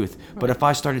ugly truth. Right. But if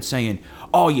I started saying,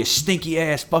 oh, you stinky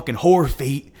ass fucking whore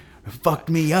feet fucked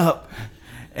me up,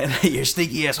 and your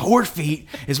stinky ass whore feet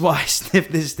is why I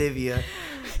sniffed this stevia,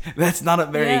 that's not a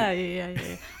very... Yeah.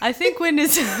 I think when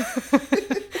it's...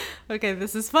 Okay,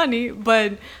 this is funny,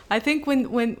 but I think when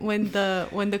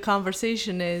the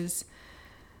conversation is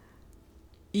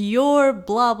your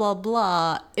blah blah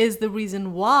blah is the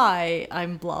reason why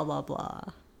I'm blah blah blah.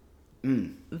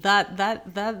 That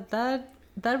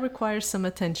requires some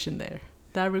attention there.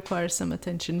 That requires some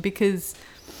attention, because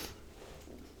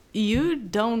you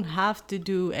don't have to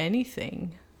do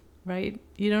anything, right?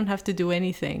 You don't have to do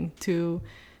anything to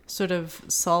sort of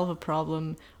solve a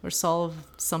problem or solve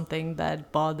something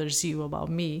that bothers you about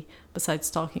me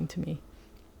besides talking to me.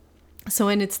 So,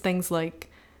 and it's things like,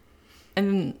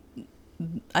 and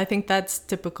I think that's a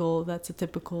typical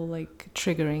like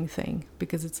triggering thing,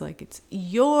 because it's like, it's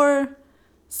your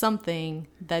something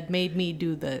that made me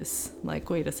do this. Like,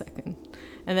 wait a second.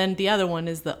 And then the other one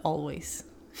is the always.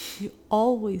 You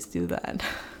always do that.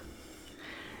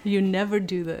 You never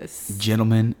do this.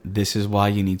 Gentlemen, this is why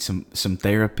you need some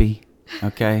therapy,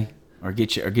 okay? Or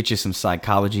get you some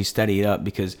psychology, study it up,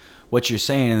 because what you're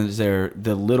saying is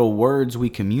the little words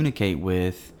we communicate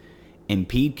with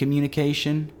impede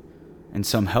communication and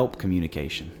some help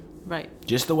communication. Right.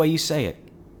 Just the way you say it.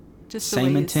 Just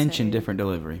same intention, different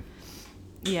delivery.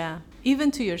 Yeah. Even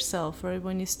to yourself, right?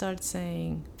 When you start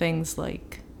saying things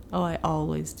like, oh, I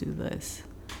always do this.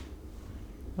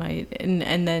 Right,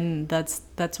 and then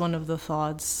that's one of the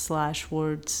thoughts /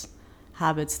 words,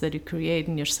 habits that you create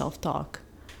in your self-talk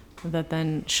that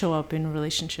then show up in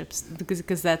relationships,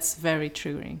 because that's very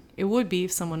triggering. It would be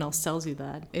if someone else tells you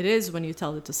that. It is when you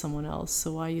tell it to someone else.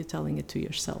 So why are you telling it to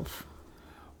yourself?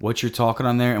 What you're talking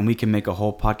on there, and we can make a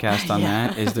whole podcast on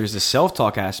that, is there's a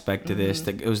self-talk aspect to this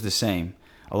that goes the same.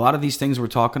 A lot of these things we're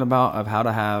talking about of how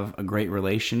to have a great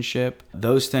relationship,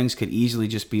 those things could easily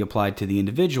just be applied to the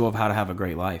individual of how to have a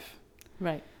great life.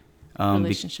 Right.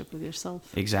 Relationship with yourself.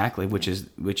 Exactly, which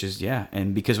is yeah.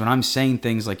 And because when I'm saying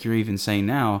things like you're even saying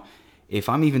now, if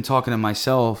I'm even talking to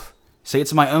myself, say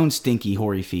it's my own stinky,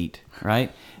 hoary feet,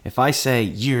 right? If I say,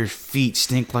 your feet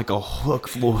stink like a hook,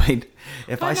 Floyd.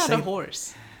 Why not a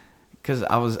horse? Because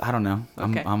I don't know.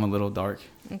 Okay. I'm a little dark.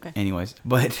 Okay. Anyways,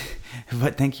 but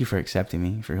thank you for accepting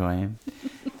me for who I am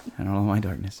and all my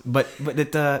darkness. But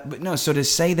no. So to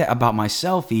say that about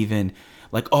myself, even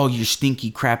like, oh, you stinky,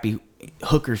 crappy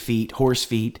hooker feet, horse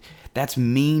feet, that's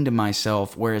mean to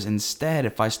myself. Whereas instead,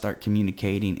 if I start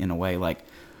communicating in a way like,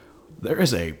 there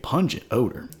is a pungent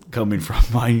odor coming from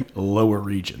my lower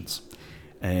regions,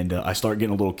 And I start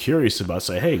getting a little curious about,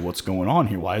 say, hey, what's going on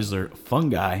here? Why is there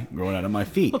fungi growing out of my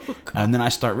feet? And then I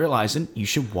start realizing you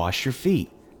should wash your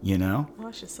feet, you know?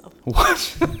 Wash yourself.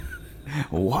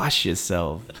 Wash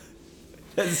yourself.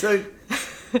 That's so...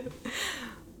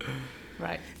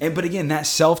 Right. But again, that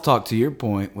self-talk, to your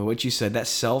point, with what you said, that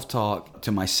self-talk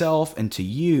to myself and to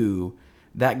you,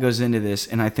 that goes into this,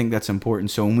 and I think that's important.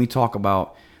 So when we talk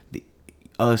about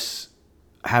us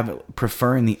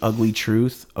preferring the ugly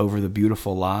truth over the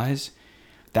beautiful lies,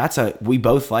 we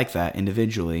both like that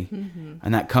individually,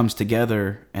 and that comes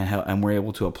together, and we're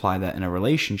able to apply that in a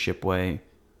relationship way,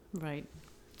 right,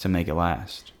 to make it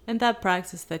last. And that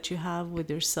practice that you have with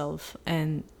yourself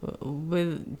and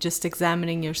with just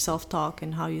examining your self-talk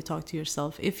and how you talk to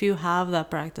yourself, if you have that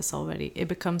practice already, it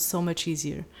becomes so much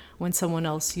easier when someone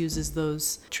else uses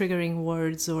those triggering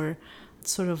words or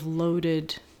sort of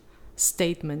loaded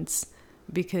statements,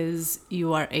 because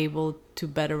you are able to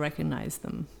better recognize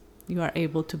them. You are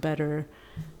able to better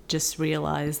just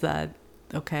realize that,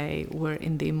 okay, we're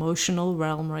in the emotional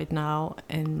realm right now,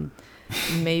 and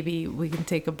maybe we can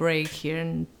take a break here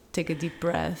and take a deep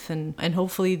breath, and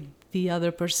hopefully the other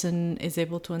person is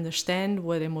able to understand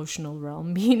what emotional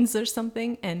realm means or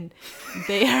something, and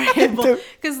they are able,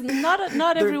 because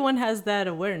not everyone has that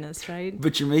awareness, right?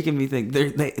 But you're making me think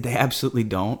they absolutely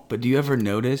don't. But do you ever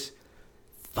notice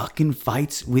fucking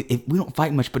fights? We don't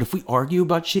fight much, but if we argue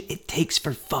about shit, it takes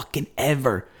for fucking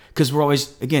ever, because we're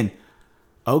always, again,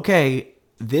 okay,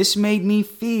 this made me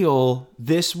feel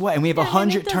this way, and we have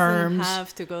 100 terms. It doesn't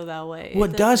have to go that way. Well,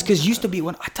 it does, because used to be,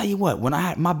 when I tell you what, when I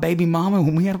had my baby mama,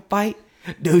 when we had a fight,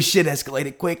 dude, shit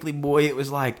escalated quickly, boy. It was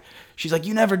like, she's like,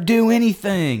 you never do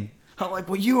anything. I'm like,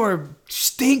 well, you are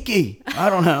stinky.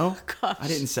 I don't know. Gosh. I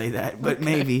didn't say that, but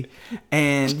maybe.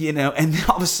 And, and then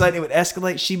all of a sudden it would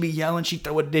escalate. She'd be yelling. She'd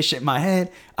throw a dish at my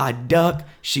head. I'd duck.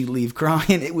 She'd leave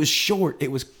crying. It was short.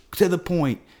 It was to the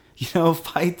point.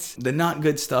 Fights, the not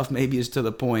good stuff maybe is to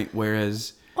the point,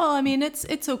 whereas... Well, I mean,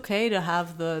 it's okay to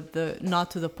have the not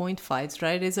to the point fights,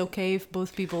 right? It's okay if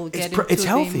both people get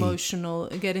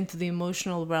into the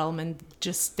emotional realm and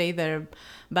just stay there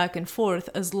back and forth,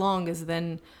 as long as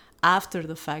then after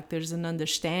the fact there's an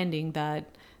understanding that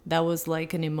was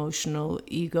like an emotional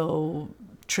ego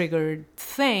triggered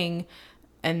thing,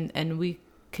 and we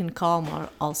can calm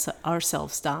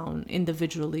ourselves down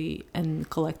individually and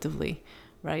collectively.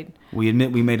 Right. We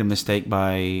admit we made a mistake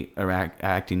by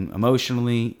acting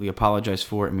emotionally. We apologize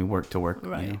for it, and we work to work.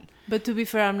 Right. But to be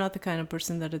fair, I'm not the kind of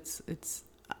person that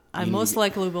I most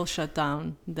likely will shut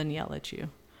down than yell at you.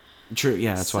 True.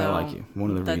 Yeah, that's why I like you.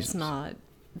 One of the reasons.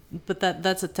 But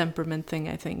that's a temperament thing,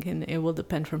 I think, and it will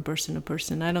depend from person to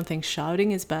person. I don't think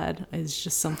shouting is bad. It's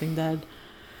just something that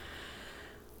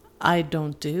I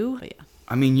don't do. But yeah.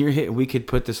 I mean, we could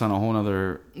put this on a whole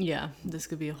other. Yeah, this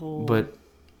could be a whole.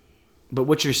 But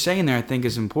what you're saying there, I think,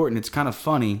 is important. It's kind of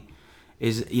funny,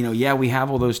 is, we have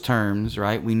all those terms,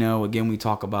 right? We know, again, we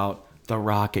talk about the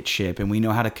rocket ship, and we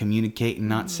know how to communicate and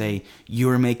not say,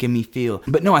 you're making me feel.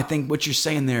 But no, I think what you're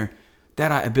saying there,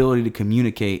 that ability to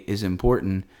communicate is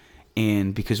important.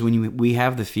 And because when we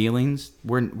have the feelings,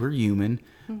 we're human.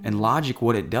 Mm-hmm. And logic,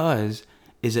 what it does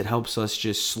is it helps us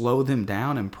just slow them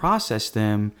down and process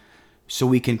them, so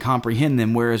we can comprehend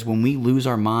them. Whereas when we lose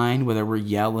our mind, whether we're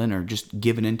yelling or just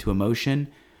giving into emotion,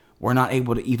 we're not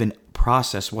able to even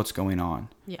process what's going on.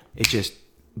 Yeah. It just,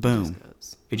 boom.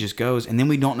 It just goes. And then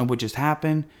we don't know what just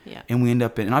happened. Yeah. And we end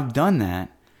up and I've done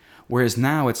that. Whereas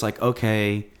now it's like,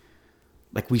 okay,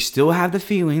 like we still have the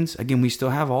feelings. Again, we still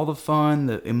have all the fun,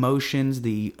 the emotions,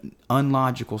 the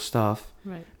unlogical stuff.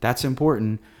 Right. That's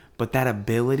important. But that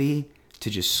ability to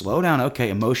just slow down. Okay,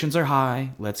 emotions are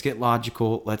high. Let's get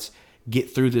logical. Let's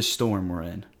get through this storm we're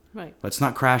in. Right. Let's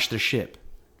not crash the ship.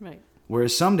 Right.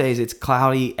 Whereas some days it's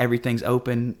cloudy, everything's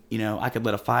open. I could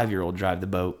let a 5-year-old drive the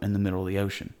boat in the middle of the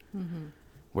ocean. Mm-hmm.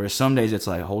 Whereas some days it's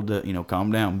like,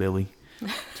 calm down, Billy.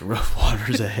 It's rough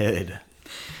waters ahead.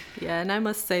 Yeah, and I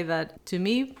must say that to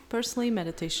me personally,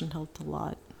 meditation helped a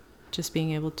lot. Just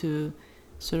being able to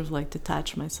sort of like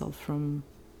detach myself from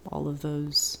all of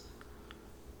those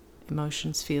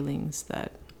emotions, feelings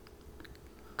that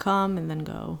come and then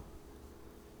go.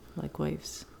 Like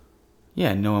waves.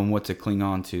 Yeah, knowing what to cling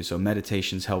on to. So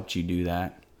meditation's helped you do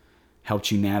that,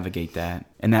 helped you navigate that.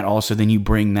 And that also, then you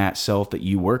bring that self that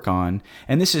you work on.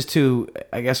 And this is too,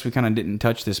 I guess we kind of didn't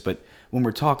touch this, but when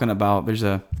we're talking about, this,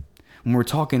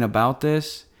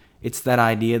 it's that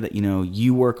idea that,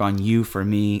 you work on you for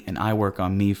me and I work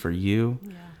on me for you.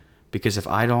 Yeah. Because if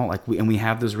I don't, and we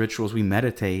have those rituals, we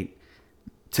meditate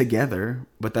together,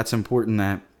 but that's important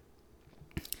that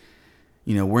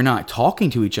we're not talking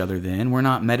to each other then. We're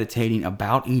not meditating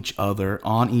about each other,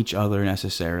 on each other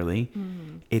necessarily.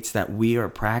 It's that we are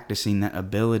practicing that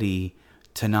ability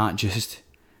to not just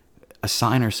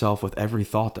assign ourselves with every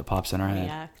thought that pops in our head.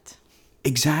 React.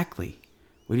 Exactly.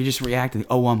 We just react.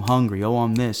 Oh, I'm hungry. Oh,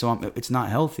 I'm this. It's not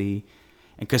healthy.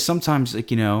 And because sometimes,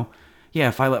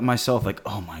 if I let myself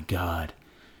oh my God,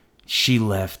 she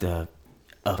left a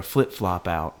flip-flop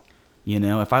out.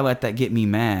 If I let that get me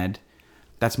mad,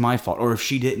 that's my fault. Or if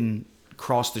she didn't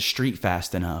cross the street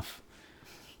fast enough.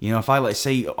 If I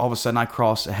say all of a sudden I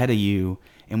cross ahead of you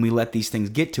and we let these things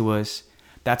get to us,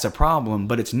 that's a problem.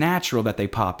 But it's natural that they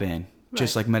pop in. Right.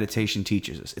 Just like meditation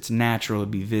teaches us. It's natural to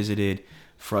be visited,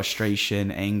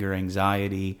 frustration, anger,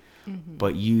 anxiety. Mm-hmm.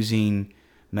 But using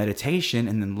meditation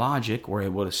and then logic, we're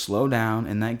able to slow down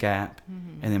in that gap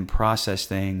and then process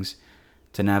things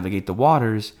to navigate the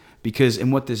waters.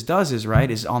 And what this does is,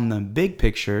 right, is on the big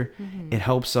picture, it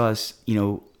helps us,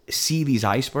 see these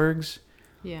icebergs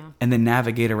and then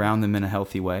navigate around them in a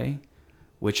healthy way,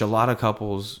 which a lot of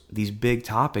couples, these big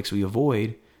topics we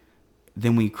avoid,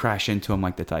 then we crash into them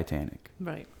like the Titanic.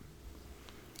 Right.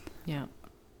 Yeah.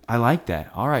 I like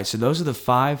that. All right. So those are the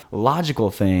 5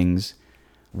 logical things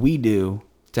we do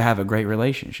to have a great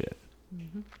relationship.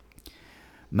 Mm-hmm.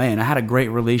 Man, I had a great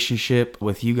relationship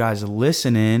with you guys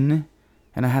listening,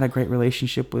 and I had a great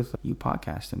relationship with you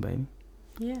podcasting, baby.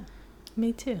 Yeah,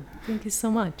 me too. Thank you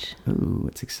so much. Ooh,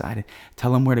 it's exciting.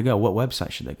 Tell them where to go. What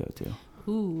website should they go to?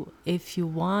 Ooh, if you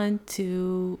want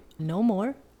to know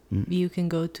more, you can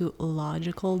go to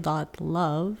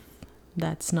logical.love.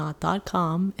 That's not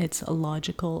 .com. It's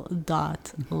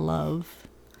logical.love.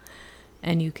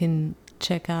 And you can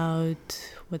check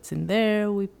out what's in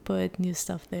there. We put new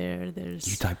stuff there. You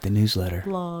type the newsletter.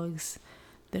 Blogs.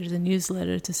 There's a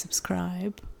newsletter to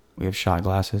subscribe. We have shot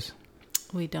glasses.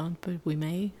 We don't, but we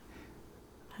may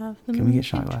have them. Can we get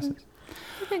shot glasses?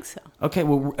 I think so. Okay,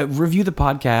 well, review the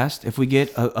podcast. If we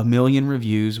get a million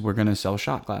reviews, we're going to sell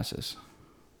shot glasses.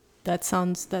 That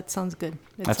sounds good.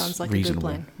 That sounds like a good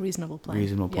plan. Reasonable plan.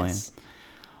 Yes.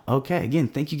 Okay, again,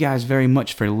 thank you guys very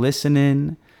much for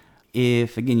listening.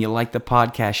 If, again, you like the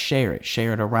podcast, share it.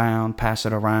 Share it around, pass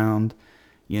it around.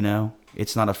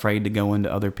 It's not afraid to go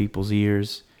into other people's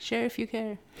ears. Share if you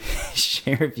care.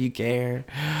 Share if you care.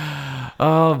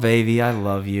 Oh, baby, I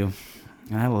love you.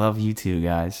 I love you too,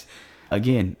 guys.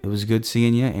 Again, it was good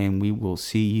seeing you, and we will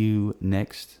see you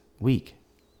next week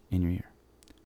in your ear.